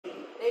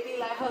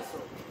like Hussle.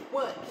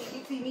 What? Can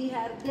you teach me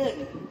how to do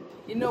it?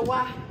 You know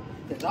why?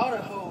 Cause all the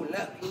hoes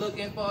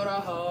looking for the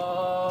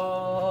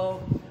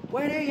hoe.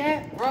 Where they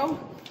at, bro?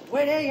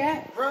 Where they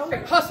at, bro?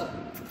 Hey, Hussle.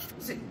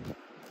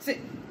 Sit.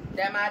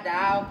 That my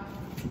dog.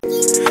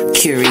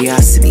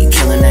 Curiosity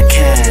killing that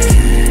cat.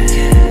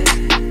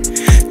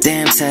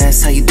 Damn,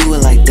 Taz, how you do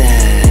it like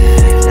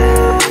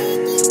that?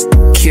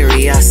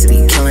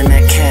 Curiosity killing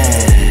that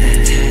cat.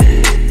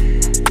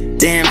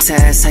 Damn,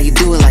 Taz, how you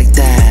do it like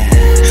that?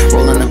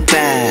 Rolling the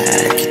back.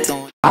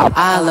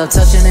 I love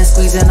touching and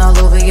squeezing all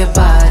over your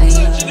body.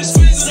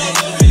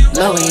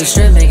 Love when you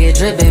strip, make it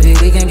drip, baby,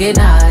 we can get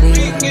naughty.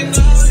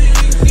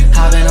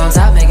 Hopping on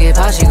top, make it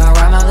pop, she gon'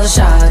 ride my little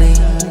shawty.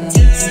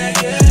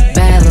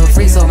 Bad little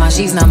freak, so my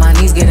sheets, now my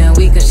knees getting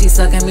weak, cause she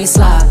sucking me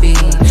sloppy.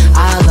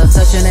 I love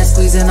touching and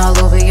squeezing all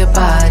over your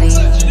body.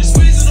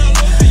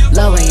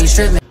 Love when you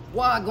strip,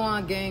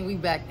 Wagwan gang, we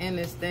back in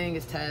this thing.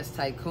 It's Taz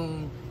Tikoon. You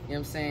know what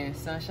I'm saying?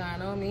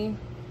 Sunshine on me.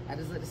 I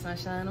just let the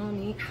sunshine on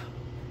me.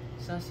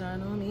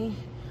 Sunshine on me.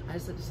 I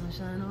just let the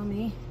sunshine on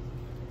me.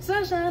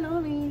 Sunshine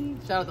on me.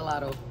 Shout out to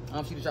Lotto.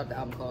 She just dropped the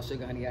album called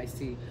Sugar Honey Iced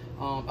Tea.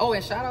 Oh,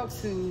 and shout out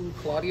to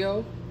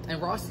Claudio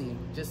and Rossi.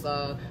 Just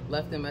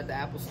left them at the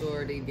Apple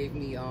store. They gave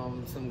me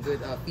some good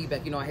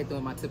feedback. You know, I hit them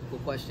with my typical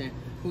question: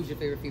 who's your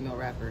favorite female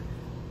rapper?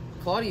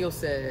 Claudio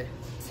said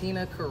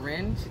Tina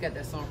Corinne. She got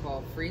that song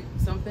called Freak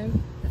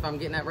something, if I'm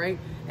getting that right.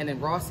 And then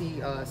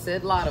Rossi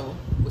said Lotto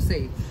was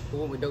safe, but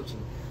went with Doechii.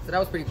 So that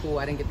was pretty cool.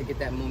 I didn't get to get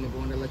that moment, but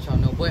I wanted to let y'all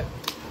know. But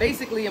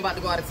basically, I'm about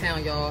to go out of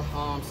town,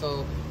 y'all.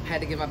 So I had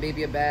to give my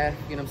baby a bath,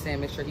 you know what I'm saying,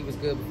 make sure he was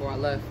good before I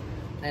left.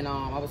 And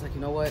I was like, you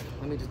know what?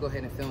 Let me just go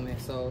ahead and film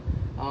it. So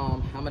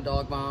I'm a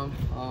dog mom,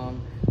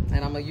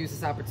 and I'm gonna use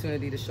this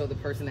opportunity to show the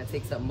person that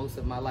takes up most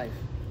of my life.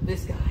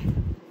 This guy.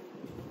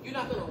 You're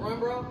not gonna run,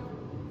 bro?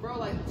 Bro,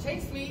 like,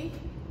 chase me.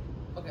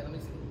 Okay, let me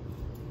see.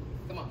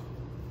 Come on.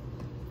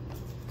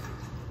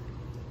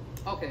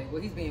 Okay,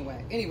 well, he's being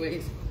whacked.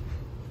 Anyways,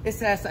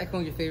 it's Taz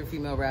Tikoon, your favorite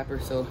female rapper.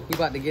 So we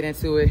about to get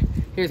into it.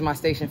 Here's my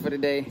station for the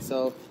day.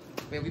 So,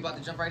 man, we about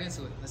to jump right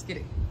into it. Let's get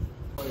it.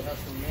 Boy,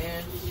 Hussle,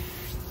 man.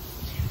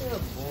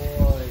 Good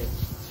boy.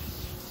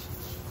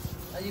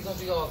 Now you gonna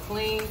be all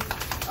clean.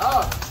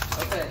 Oh,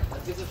 okay.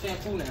 Let's get some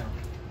shampoo now.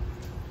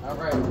 All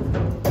right.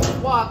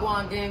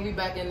 Wagwan gang, we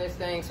back in this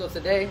thing. So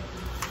today,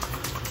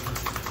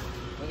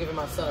 I'm giving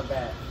my son a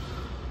bath.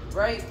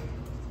 Right?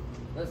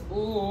 Let's,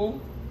 ooh.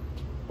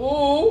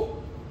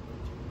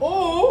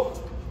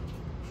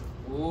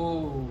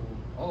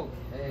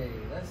 Okay,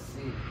 let's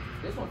see.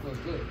 This one feels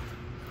good.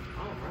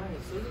 All right,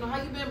 so you know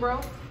how you been,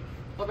 bro?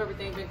 Hope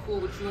everything been cool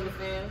with you and the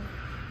fam.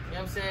 You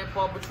know what I'm saying?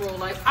 Paw Patrol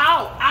life.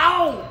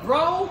 Ow,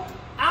 bro.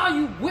 Ow,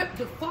 you whipped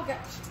the fuck out.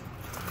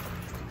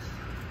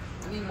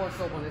 I need more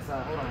soap on this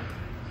side, hold on.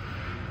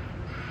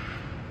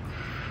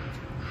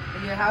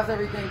 But yeah, how's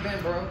everything been,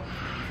 bro?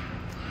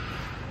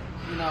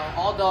 You know,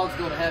 all dogs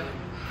go to heaven.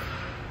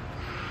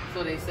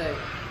 So they say.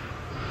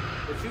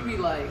 But you be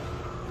like,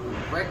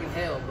 wrecking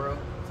hell, bro.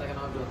 It's like,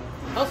 I'm joking.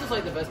 Hussle's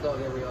like the best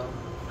dog ever, y'all.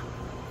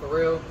 For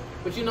real.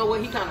 But you know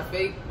what? He kind of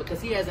fake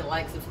because he hasn't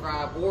liked,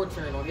 subscribed, or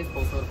turned on his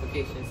post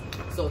notifications.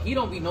 So he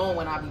don't be knowing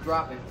when I be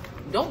dropping.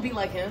 Don't be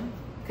like him.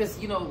 Because,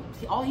 you know,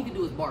 all he can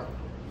do is bark.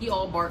 He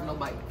all bark, no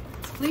bite.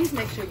 Please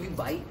make sure you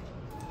bite.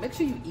 Make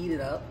sure you eat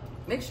it up.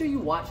 Make sure you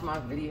watch my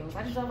videos.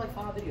 I just dropped like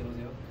 5 videos,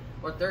 yo.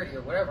 Or 30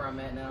 or whatever I'm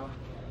at now.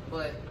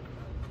 But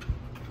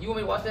you want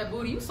me to watch that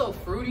booty? You so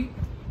fruity.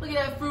 Look at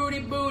that fruity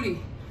booty.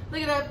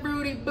 Look at that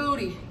fruity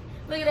booty.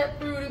 Look at that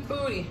fruity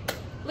booty.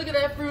 Look at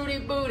that fruity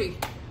booty.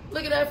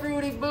 Look at that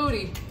fruity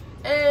booty.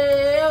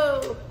 Hey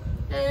yo.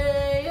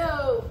 Hey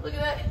yo. Look at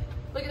that.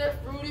 Look at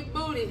that fruity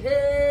booty.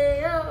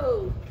 Hey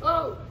yo.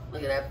 Oh,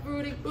 look at that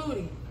fruity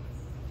booty.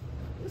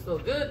 This feel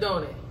good,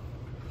 don't it?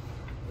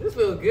 This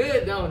feel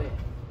good, don't it?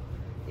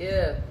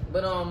 Yeah,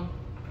 but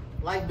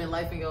life been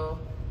lifing, y'all.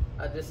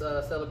 I just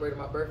celebrated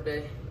my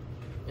birthday.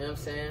 You know what I'm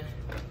saying?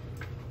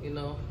 You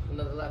know,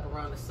 another lap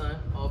around the sun.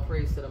 All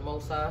praise to the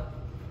Most High.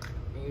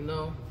 And you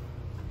know,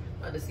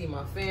 about to see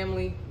my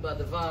family, about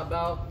to vibe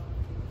out.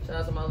 Shout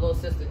out to my little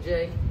sister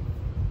Jay.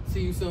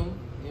 See you soon. You know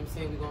what I'm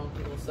saying?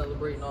 We're gonna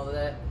celebrate and all of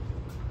that.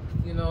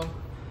 You know,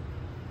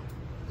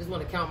 just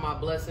want to count my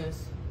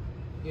blessings.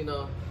 You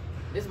know,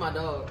 this is my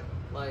dog.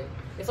 Like,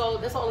 that's all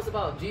it's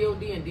about.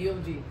 G-O-D and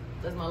D-O-G.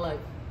 That's my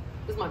life.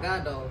 This is my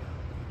god dog.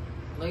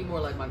 No, he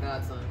more like my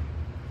godson.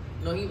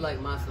 No, he like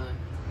my son.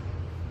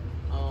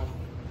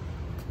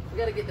 We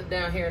gotta get them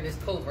down here in this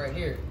coat right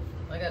here.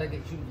 I gotta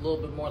get you a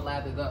little bit more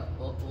lathered up.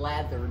 Well,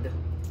 lathered.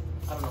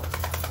 I don't know.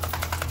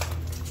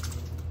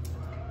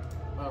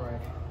 All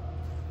right.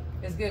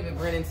 Let's give it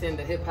Brennington,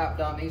 the Hip Hop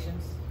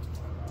Dalmatians.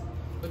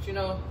 But you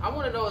know, I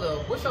want to know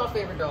though, what's your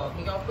favorite dog?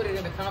 Can y'all put it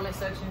in the comment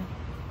section?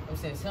 I'm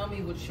saying, tell me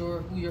who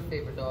your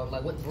favorite dog,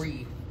 like what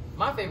breed.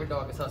 My favorite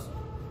dog is Hussle.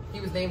 He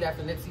was named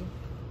after Nipsey.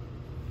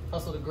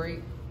 Hussle the Great.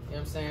 You know what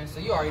I'm saying? So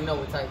you already know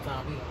what type of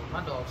time he on.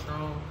 My dog's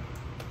strong.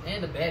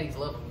 And the baddies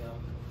love him, yo.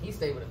 He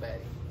stayed with a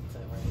baddie. I'm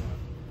saying right now.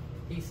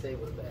 He stayed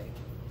with a baddie.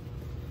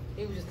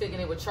 He was just kicking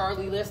it with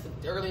Charlie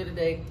earlier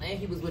today, and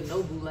he was with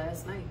Nobu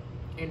last night.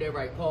 Ain't that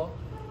right, Paul?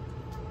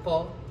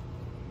 Paul.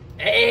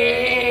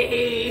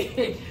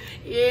 Hey!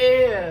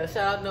 Yeah!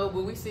 Shout out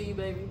Nobu. We see you,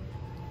 baby.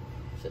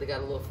 Should have got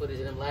a little footage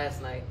of them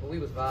last night, but we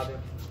was vibing.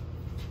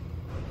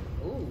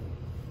 Ooh.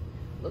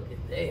 Look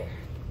at there.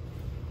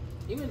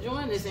 You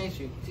enjoying this, ain't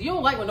you? So you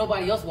don't like when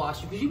nobody else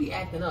wash you because you be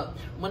acting up.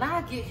 When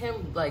I get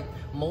him like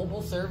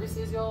mobile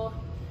services, y'all,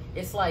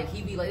 it's like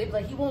he be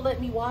like, he won't let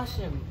me wash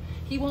him.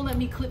 He won't let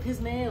me clip his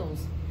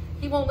nails.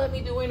 He won't let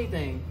me do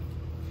anything.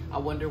 I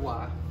wonder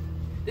why.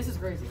 This is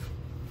crazy.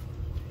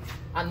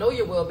 I know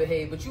you're well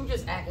behaved, but you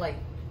just act like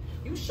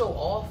you show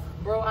off,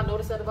 bro. I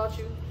noticed that about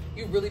you.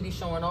 You really be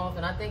showing off,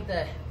 and I think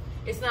that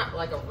it's not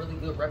like a really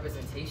good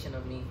representation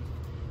of me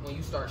when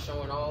you start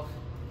showing off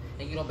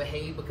and you don't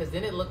behave, because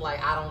then it look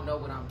like I don't know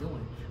what I'm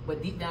doing.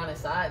 But deep down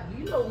inside,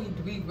 you know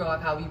we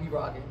rock how we be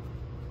rocking.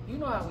 You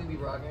know how we be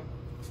rocking.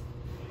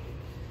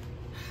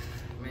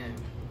 Man,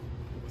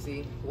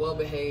 see, well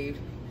behaved.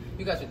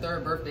 You got your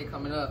 3rd birthday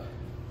coming up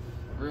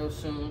real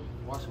soon.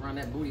 Wash around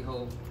that booty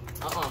hole.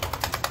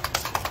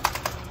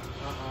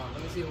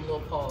 Let me see the little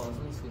paws.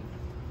 Let me see.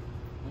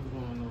 What's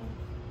going on?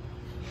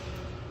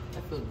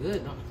 That feel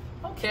good, don't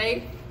it?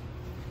 Okay.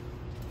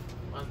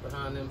 Wash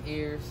behind them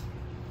ears.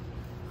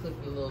 Clip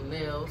your little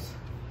nails.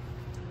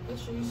 Make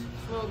sure you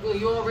smell good.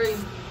 You already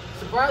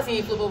surprised he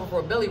ain't flipped over for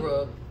a belly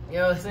rub. You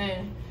know what I'm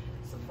saying?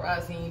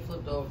 Surprised he ain't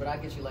flipped over, but I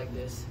get you like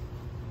this.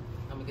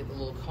 I'm gonna get the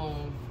little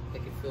comb,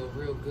 make it feel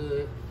real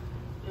good.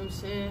 You know what I'm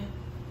saying?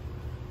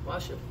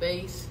 Wash your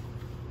face.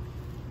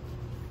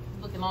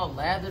 Looking all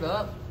lathered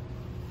up.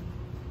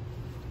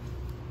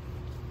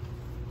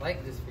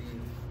 Like this for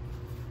you.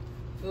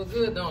 Feel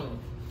good, don't it?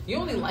 You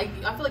only like,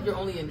 I feel like you're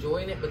only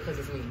enjoying it because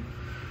it's me.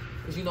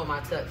 Because you know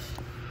my touch.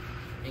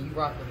 And you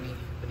rock with me.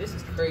 But this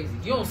is crazy.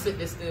 You don't sit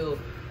this still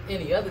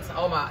any other time.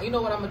 Oh my, you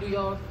know what I'm gonna do,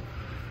 y'all?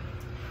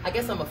 I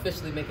guess I'm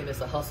officially making this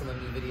a Hussle and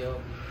Me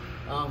video.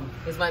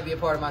 This might be a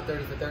part of my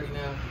 30 for 30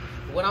 now.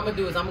 But what I'm gonna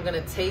do is I'm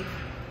gonna take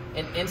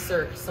and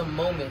insert some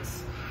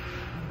moments.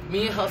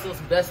 Me and Hussle's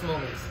best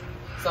moments.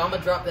 So I'm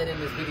gonna drop that in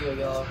this video,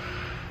 y'all.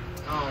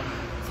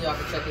 So y'all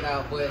can check it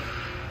out. But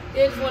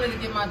yeah, just wanted to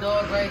get my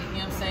dog right, you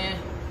know what I'm saying?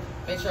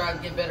 Make sure I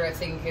get better at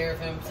taking care of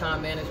him,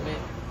 time management.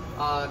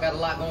 Got a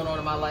lot going on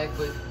in my life,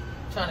 but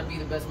trying to be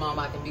the best mom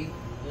I can be, you know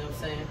what I'm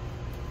saying?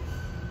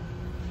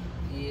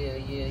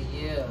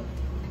 Yeah.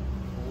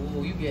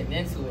 Ooh, you getting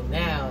into it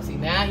now. See,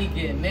 now he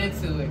getting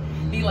into it.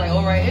 He like,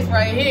 all right, it's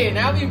right here.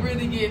 Now we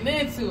really getting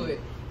into it.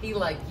 He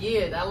like,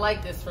 yeah, I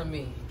like this from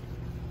me.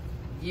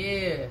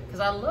 Yeah, because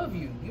I love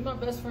you. You my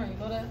best friend, you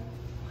know that?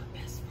 My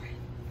best friend.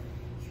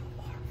 You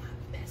are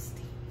my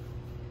bestie.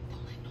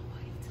 Don't let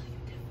nobody tell you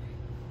different.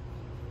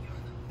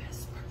 You're the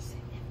best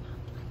person in my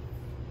life.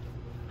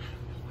 I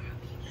don't know where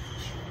I'll be without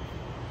you.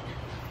 And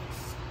I love you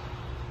so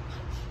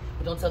much.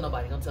 But don't tell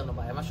nobody, don't tell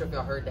nobody. I'm not sure if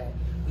y'all heard that.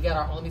 We got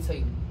our own, let me tell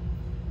you.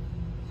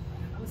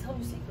 I'm gonna tell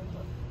you a secret.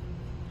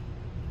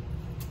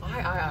 All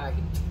right.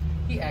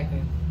 He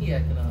acting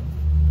up.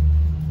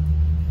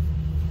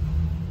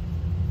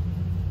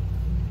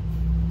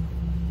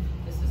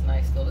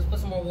 Nice though. Let's put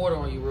some more water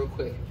on you real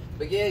quick.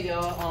 But yeah,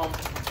 y'all,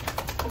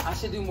 I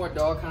should do more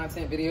dog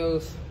content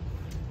videos,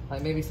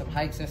 like maybe some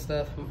hikes and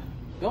stuff.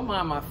 Don't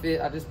mind my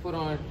fit. I just put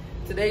on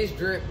today's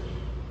drip,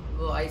 a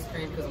little ice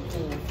cream because I'm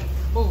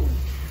cool.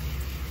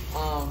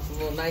 Some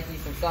little Nike,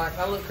 some socks.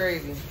 I look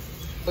crazy,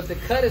 but the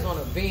cut is on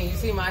a beam. You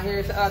see my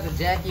hair? Shout out to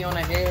Jackie on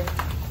the hair.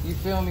 You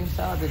feel me?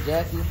 Shout out to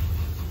Jackie.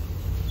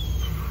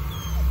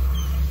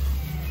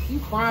 You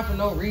crying for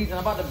no reason.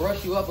 I'm about to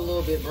brush you up a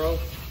little bit, bro.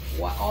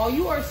 Wow, oh,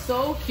 you are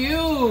so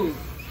cute.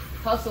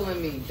 Hussle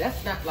and Me.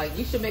 That's not like,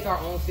 we should make our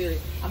own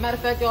series. As a matter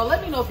of fact, y'all,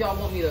 let me know if y'all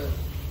want me to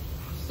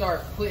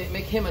start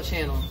make him a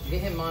channel,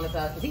 get him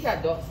monetized. Cause he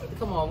got dogs.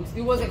 Come on,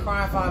 we wasn't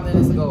crying 5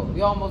 minutes ago.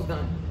 We almost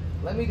done.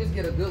 Let me just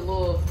get a good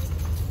little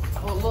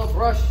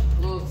brush,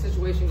 little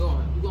situation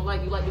going. You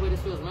like the way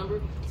this feels,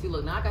 remember? See,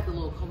 look, now I got the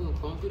little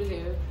comb through the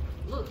hair.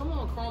 Look, come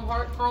on, Chrome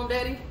Heart, Chrome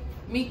Daddy,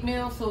 Meek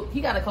Mill. So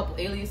he got a couple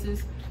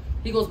aliases.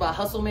 He goes by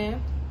Hussle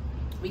Man.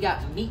 We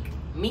got Meek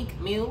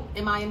Mill,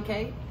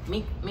 M-I-N-K,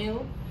 Meek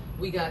Mill.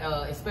 We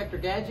got Inspector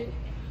Gadget.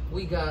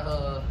 We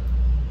got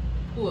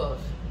who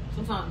else?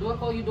 Sometimes do I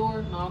call you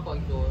Dora? No, I don't call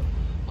you Dora.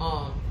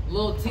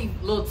 Little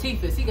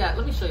Teethus. He got.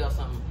 Let me show y'all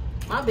something.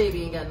 My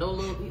baby ain't got no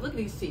little. Look at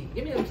these teeth.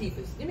 Give me them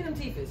Teethus. Give me them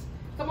Teethus.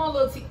 Come on,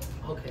 little Teeth.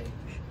 Okay,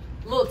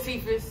 little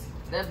Teethus.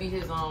 That'd be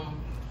his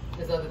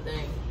other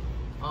thing.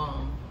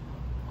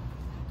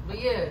 But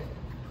yeah,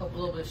 a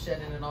little bit of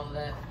shedding and all of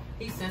that.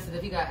 He's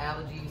sensitive. He got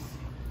allergies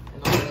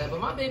and all of that. But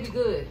my baby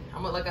good.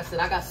 Like I said,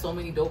 I got so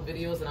many dope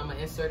videos that I'm gonna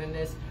insert in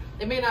this.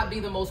 It may not be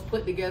the most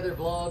put together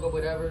vlog or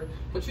whatever,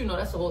 but you know,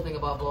 that's the whole thing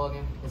about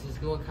vlogging. It's just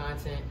doing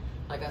content.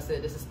 Like I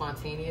said, this is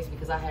spontaneous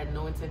because I had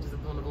no intentions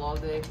of doing the vlog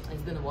day.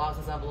 It's been a while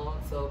since I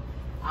vlogged, so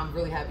I'm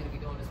really happy to be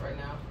doing this right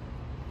now.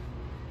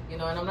 You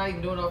know, and I'm not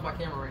even doing it off my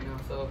camera right now,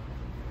 so.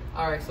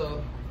 All right,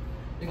 so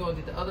we're gonna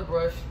get the other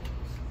brush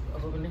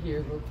over in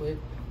here real quick.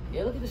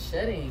 Yeah, look at the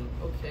shedding.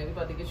 Okay, we're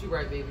about to get you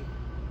right, baby.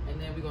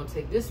 And then we're gonna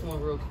take this one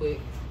real quick.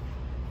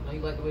 I know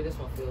you like the way this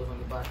one feels on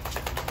your body.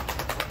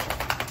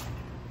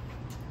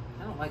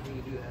 I don't like when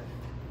you do that.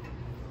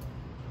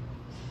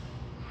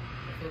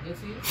 Feel good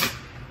to you?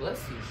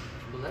 Bless you.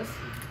 Bless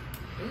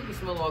you. And you can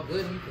smell all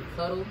good and you can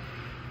cuddle.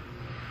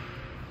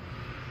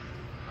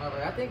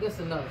 Alright, I think that's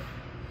enough.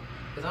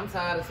 Because I'm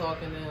tired of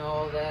talking and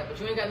all that. But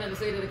you ain't got nothing to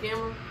say to the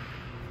camera?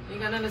 You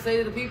ain't got nothing to say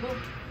to the people?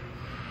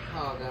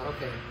 Oh, God,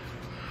 okay.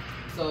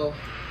 So,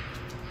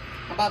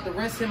 I'm about to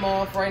rinse him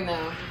off right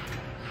now.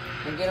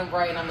 And get him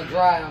right, and I'm going to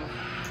dry him.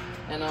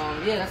 And,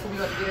 yeah, that's what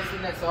we're about to get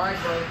into next. All right,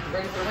 bro. You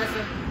ready for the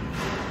rinsing?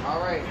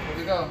 All right, here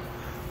we go.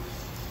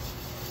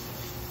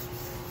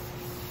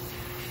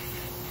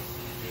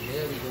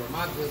 There we go.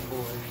 My good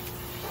boy.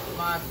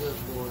 My good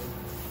boy.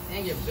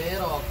 And your bed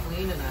all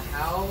clean in the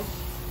house.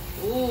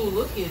 Ooh,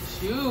 look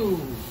at you.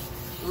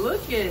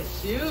 Look at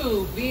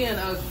you being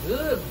a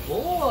good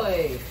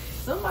boy.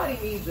 Somebody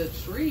needs a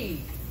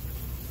treat.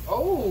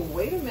 Oh,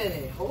 wait a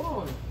minute. Hold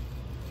on.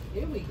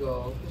 Here we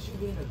go. Because you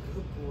being a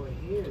good boy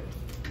here.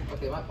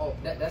 Okay,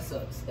 that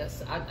sucks.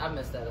 I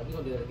messed that up. We're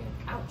going to do that again.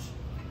 Ouch.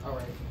 All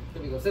right.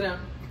 Here we go. Sit down.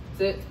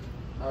 Sit.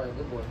 All right,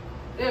 good boy.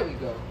 There we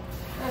go.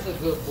 That's a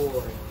good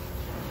boy.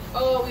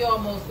 Oh, we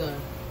almost done.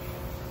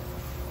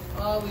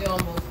 Oh, we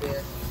almost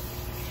there.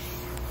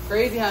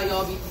 Crazy how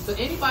y'all be. So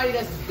anybody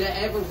that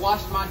ever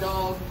washed my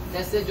dog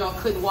that said y'all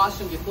couldn't wash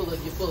him, you're full of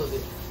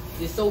it.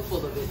 You're so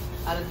full of it.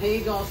 I done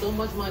paid y'all so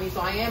much money,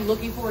 so I am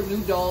looking for a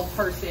new dog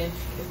person.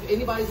 If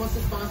anybody wants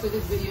to sponsor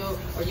this video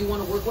or you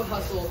want to work with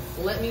Hussle,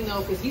 let me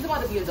know, because he's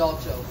about to be a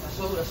dog show. A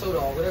show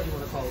dog, whatever you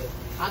want to call it.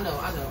 I know.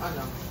 I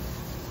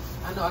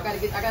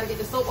gotta get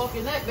the soap off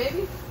your neck,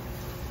 baby.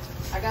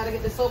 I gotta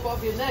get the soap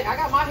off your neck. I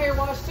got my hair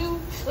washed too.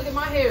 Look at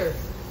my hair.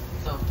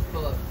 No,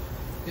 pull up.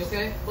 You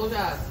okay? Close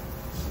your eyes.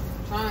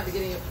 I'm trying not to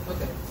get in your.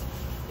 Okay.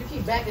 You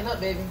keep backing up,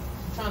 baby.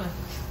 I'm trying to.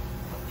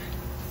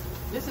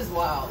 This is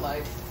wild.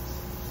 Like,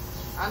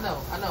 I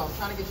know. I'm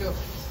trying to get your.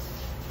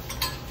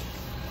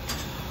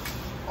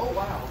 Oh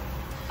wow.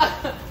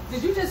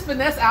 Did you just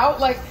finesse out?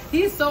 Like,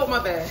 he's so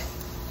my bad.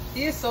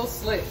 He is so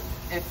slick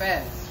and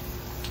fast.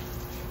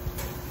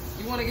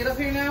 You want to get up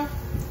here now?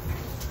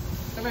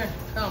 Come here.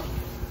 Come.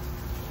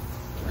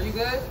 Are you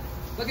good?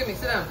 Look at me.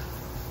 Sit down.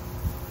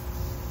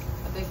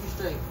 I think you're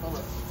straight. Hold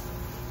up.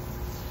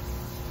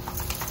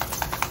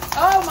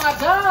 Oh my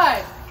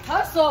God!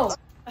 Hussle!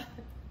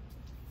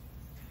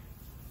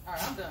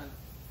 Alright, I'm done.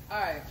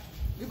 Alright,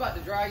 we about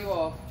to dry you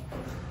off.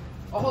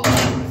 Oh, hold on.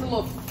 It's a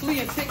little flea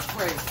and tick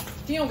spray.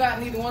 He don't got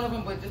neither one of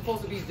them, but it's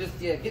supposed to be just,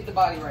 yeah, get the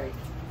body right.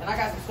 And I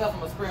got some stuff I'm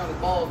going to spray on his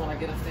balls when I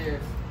get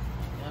upstairs.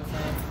 You know what I'm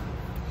saying?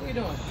 What are you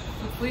doing?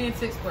 Some flea and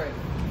tick spray.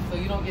 So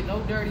you don't get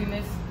no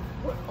dirtiness.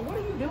 What are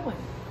you doing?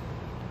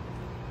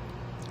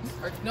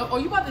 No, oh,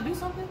 you about to do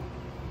something?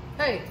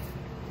 Hey,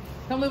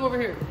 come live over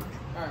here.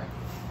 All right.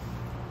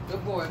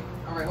 Good boy.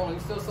 All right, hold on.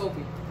 You still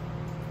soapy.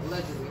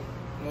 Allegedly.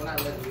 No, not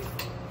allegedly.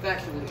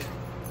 Factually.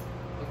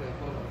 Okay,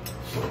 hold on.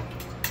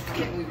 I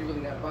can't believe you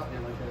really got bucked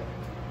in like that.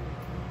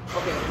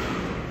 Okay.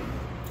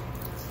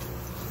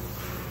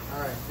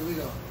 All right, here we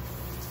go.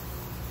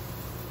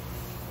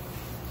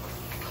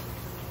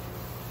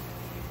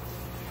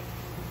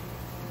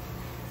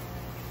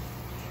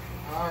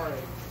 All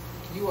right.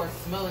 You are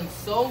smelling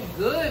so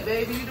good,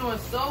 baby. You're doing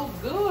so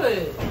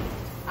good.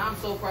 I'm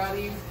so proud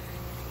of you.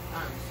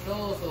 I'm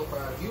so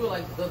proud of you. You are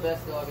like the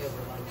best dog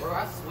ever. Like, bro,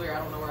 I swear I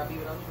don't know where I'd be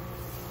without you.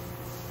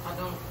 I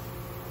don't.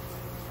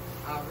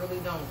 I really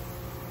don't.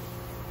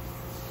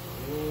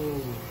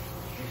 Ooh.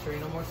 Make sure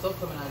ain't no more soap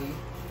coming out of you.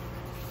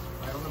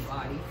 Right on the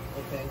body.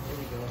 Okay, here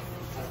we go.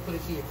 Gotta put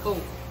it to your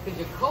coat. Because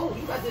your coat,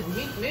 you got this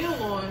meat meal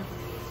on.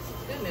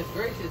 Goodness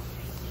gracious. You know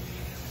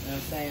what I'm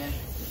saying?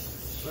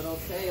 But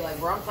okay, like,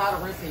 bro, I'm tired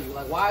of rinsing you.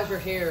 Like, why is your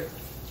hair,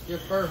 your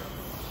fur,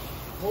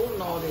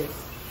 holding all this?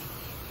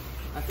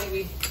 I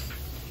think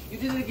you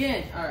did it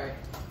again.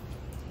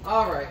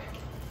 All right.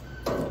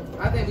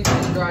 I think we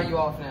should dry you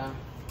off now.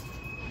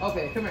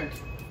 Okay, come here.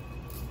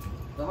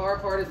 The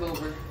hard part is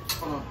over.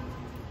 Hold on.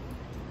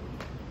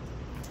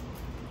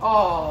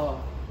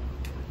 Oh,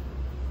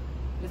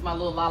 this is my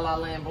little La La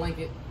Land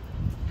blanket.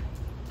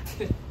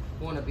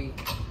 Wanna be.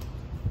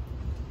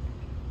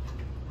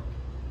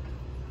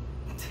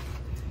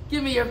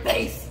 Give me your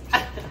face.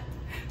 I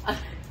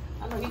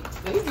know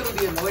he's gonna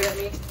be annoyed at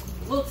me.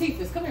 Little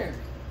Teethus, come here.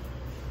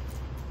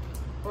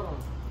 Hold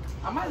on.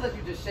 I might let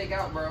you just shake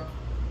out, bro.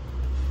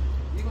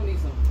 You're gonna need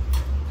some.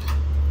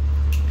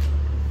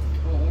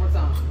 Hold on, one more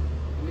time.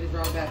 Let me just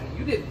draw it back in.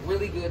 You did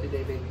really good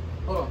today, baby.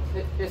 Hold on.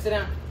 Here, sit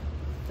down.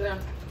 Sit down.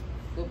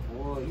 Good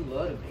boy. You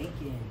love the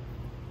bacon.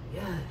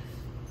 Yes.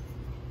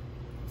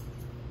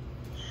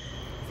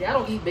 See, I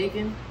don't eat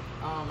bacon.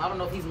 I don't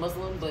know if he's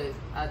Muslim, but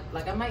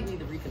I might need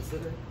to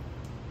reconsider.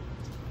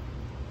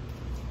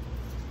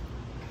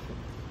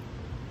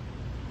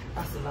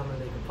 Assalamu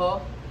alaikum,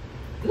 Paul.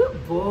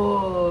 Good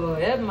boy.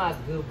 That's my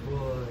good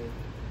boy.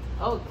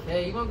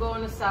 Okay, you're gonna go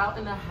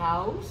in the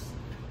house.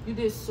 You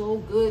did so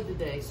good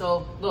today.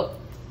 So look,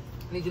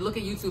 I need you to look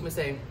at YouTube and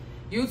say,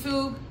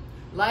 YouTube,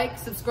 like,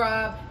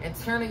 subscribe, and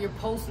turn on your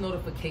post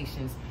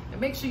notifications. And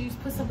make sure you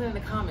put something in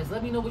the comments.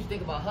 Let me know what you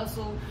think about Hussle.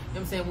 You know what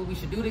I'm saying? What we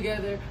should do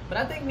together. But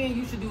I think me and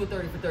you should do a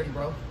 30 for 30,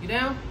 bro. You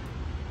down?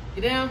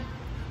 You down?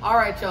 All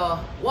right,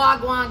 y'all.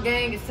 Wagwan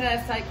gang, it's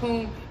Taz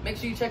Tikoon. Make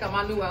sure you check out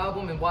my new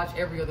album and watch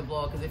every other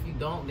vlog, because if you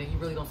don't, then you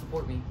really don't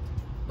support me.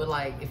 But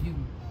like, if you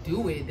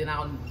do it, then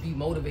I'll be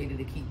motivated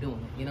to keep doing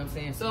it. You know what I'm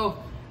saying?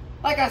 So,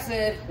 like I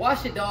said,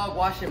 wash your dog,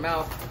 wash your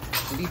mouth,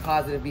 and be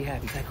positive, be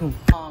happy. Tycoon.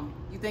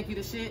 You think you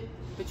the shit,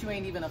 but you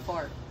ain't even a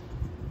fart.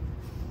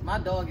 My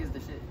dog is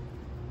the shit.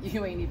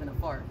 You ain't even a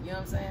fart. You know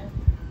what I'm saying?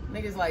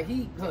 Niggas like,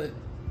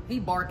 he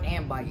bark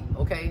and bite,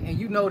 okay? And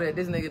you know that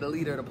this nigga the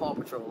leader of the Paw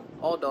Patrol.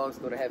 All dogs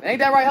go to heaven. Ain't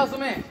that right, Hussle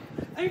man?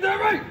 Ain't that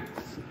right?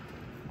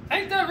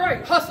 Ain't that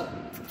right? Hussle.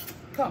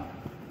 Come.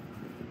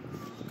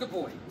 Good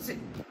boy. Sit.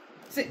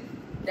 Sit.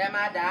 That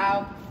my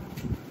dog.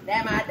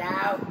 That my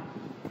dog.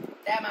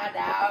 That my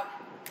dog.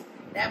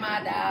 That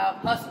my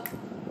dog. Hussle.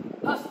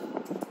 Hussle.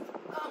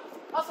 Come.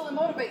 Hustle and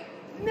motivate.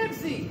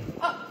 Nipsey.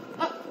 Up.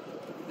 Up.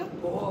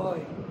 Good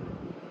boy.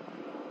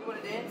 You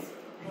wanna dance?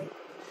 Hey.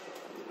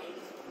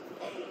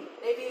 Hey.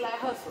 They be like,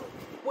 Hussle.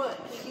 What?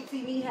 Can you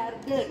see me how to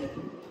Dougie?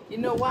 You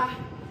know why?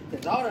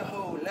 Cause all the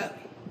hoes love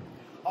me.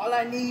 All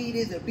I need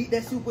is a beat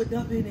that super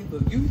dumping, and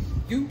for you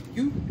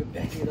to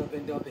back it up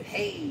and dump it.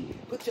 Hey,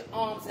 put your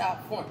arms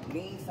out front,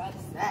 lean side to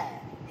side.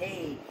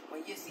 Hey,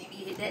 when you see me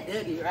hit that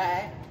Dougie,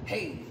 right?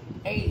 Hey,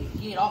 hey,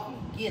 get off me,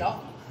 get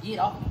off me, get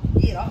off me,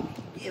 get off me,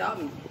 get off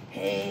me.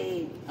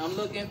 Hey, I'm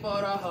looking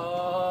for the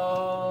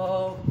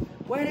hoe.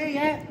 Where they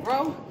at,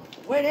 bro?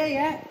 Where they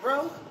at,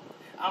 bro?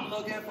 I'm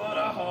looking for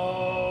the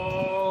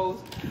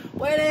hoes.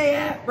 Where they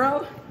at,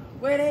 bro?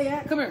 Where they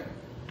at? Come here.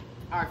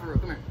 All right, for real,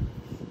 come here.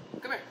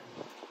 Come here.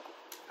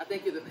 I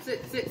think you're the,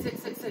 sit.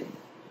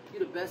 You're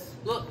the best.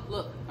 Look.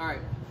 All right,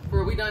 for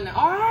real, we done now.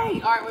 All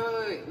right,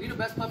 wait. You're the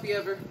best puppy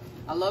ever.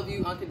 I love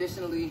you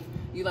unconditionally.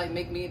 You like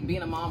make me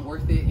being a mom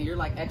worth it, and you're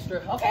like extra.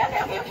 Okay. All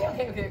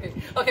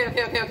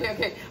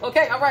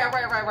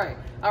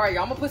right,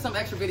 y'all. I'm gonna put some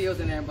extra videos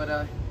in there,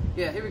 but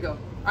yeah, here we go. All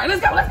right,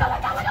 let's go.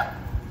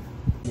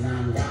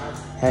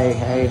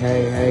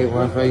 Hey,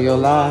 run for your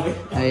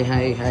life.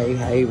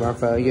 Hey, run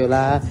for your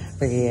life.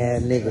 Freaky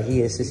ass nigga,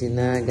 he a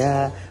 69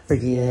 guy.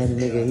 Freaky ass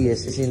nigga, he a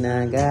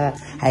 69 guy.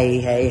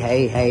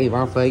 Hey,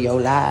 run for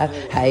your life.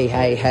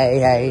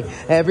 Hey.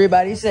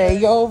 Everybody say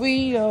yo,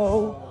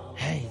 VO.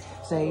 Hey,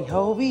 say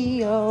ho,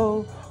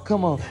 VO.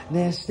 Come on,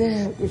 now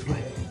step this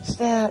way,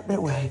 step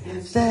that way,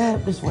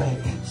 step this way,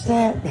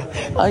 step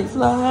that way. I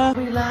fly,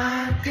 we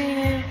locked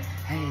in.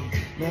 Hey,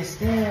 now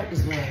step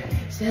this way,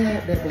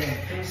 step that way,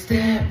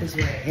 step this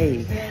way.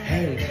 Hey.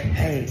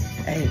 Hey.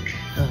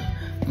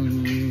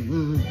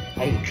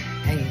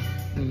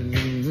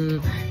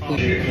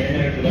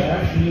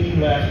 Left knee,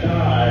 left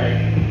eye.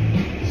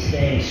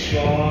 Staying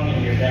strong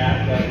in your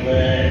back right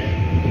leg.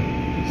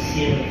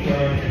 Sealing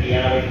firm to the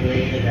outer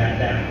blade of that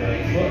back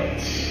right foot.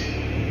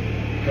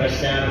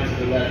 Press down to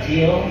the left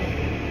heel.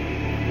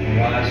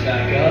 Rise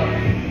back up.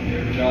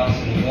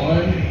 Virabhadrasana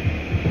 1.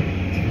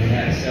 And then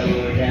exhale,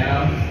 lower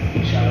down.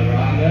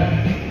 Chaturanga.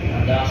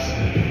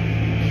 Dandasana.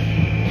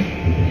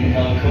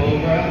 Inhale,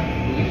 Cobra.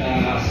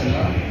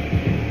 Uttanasana.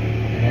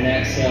 And then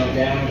exhale,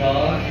 down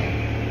dog.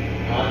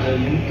 Adho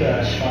Mukha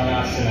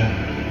Svanasana.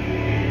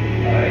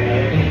 Alright, now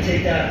we're going to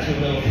take that to a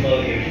little flow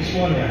here. Just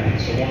one round.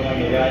 So one on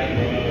the right,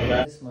 one on the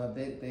left. This is my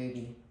big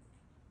baby.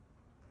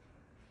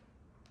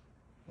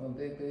 My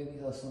big baby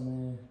Hussle,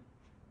 man.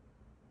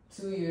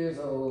 2 years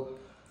old.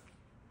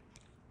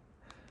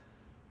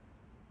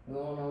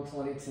 Going on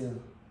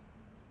 22.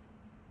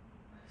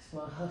 It's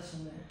my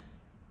Hussle, man.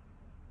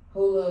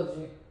 Who loves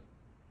you?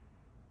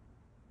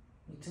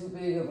 You're too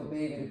big of a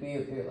baby to be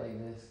up here like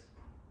this.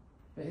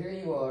 But here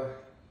you are.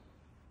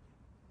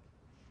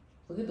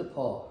 Look at the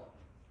paw.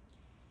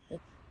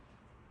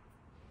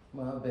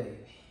 My baby.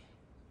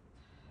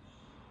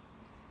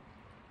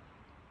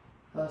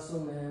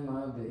 Hussle, man,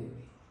 my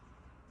baby.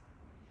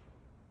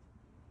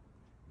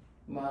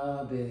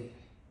 My baby.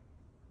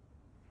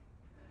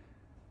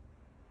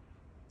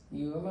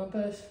 You are my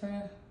best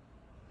friend.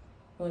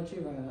 Want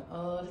you around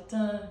all the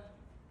time.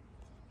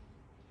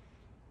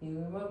 You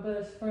are my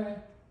best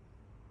friend.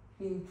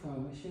 You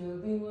promise you'll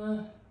be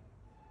mine.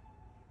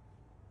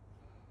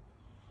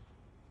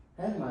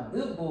 That's my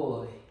good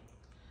boy.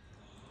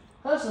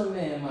 Hussle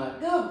man, my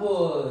good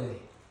boy.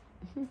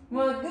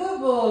 My good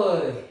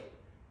boy.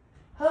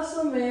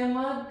 Hussle man,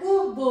 my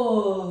good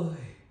boy.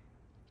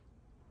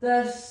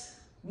 That's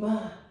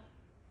my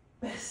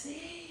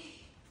bestie.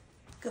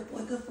 Good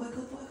boy.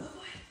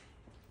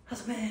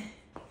 Hussle man.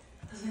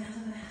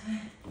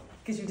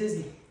 Get you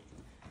dizzy.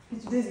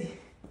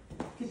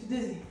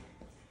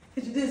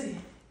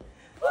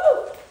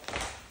 Woo!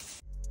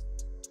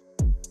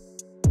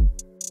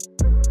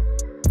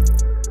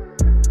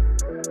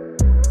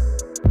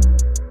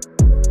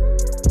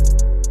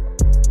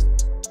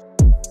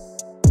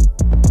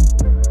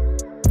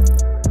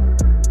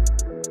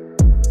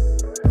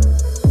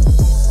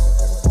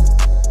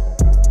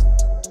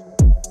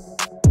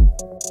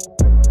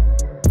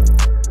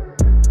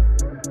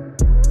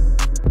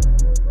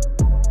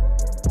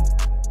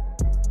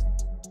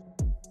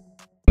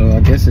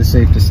 It's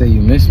safe to say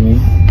you miss me.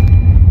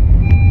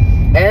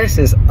 Ass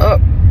is up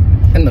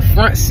in the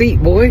front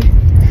seat, boy.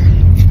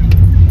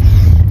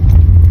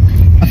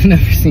 I've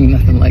never seen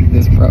nothing like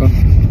this, bro.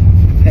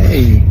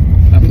 Hey,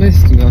 I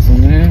missed you, Hussle,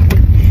 man.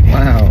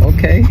 Wow,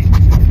 okay.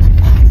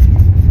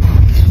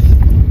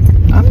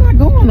 I'm not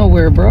going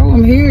nowhere, bro.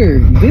 I'm here.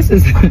 This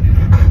is...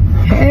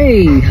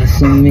 Hey,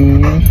 Hussle,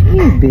 man.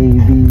 Hey,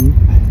 baby.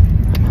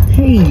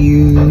 Hey,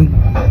 you.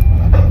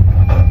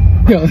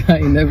 Yo, I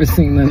ain't never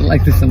seen nothing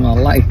like this in my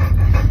life.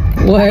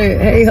 What?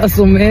 Hey,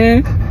 Hussle,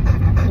 man.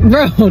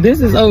 Bro,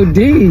 this is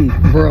OD.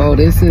 Bro,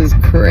 this is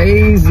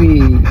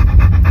crazy.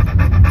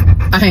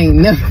 I ain't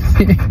never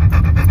seen...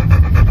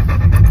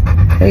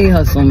 Hey,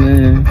 Hussle,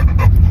 man.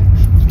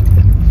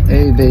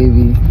 Hey,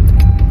 baby.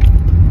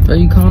 Are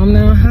you calm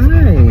now?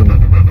 Hi.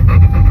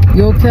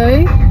 You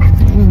okay?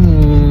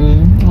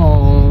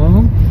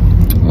 Aww.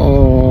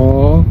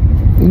 Aww.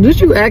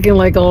 What you acting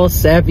like all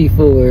sappy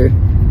for?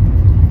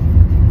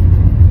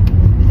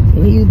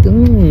 What you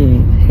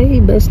doing?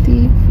 Hey,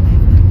 bestie.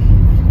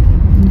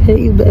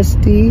 Hey,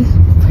 bestie.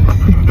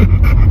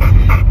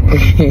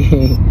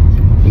 Hey.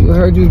 You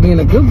heard you being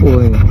a good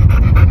boy.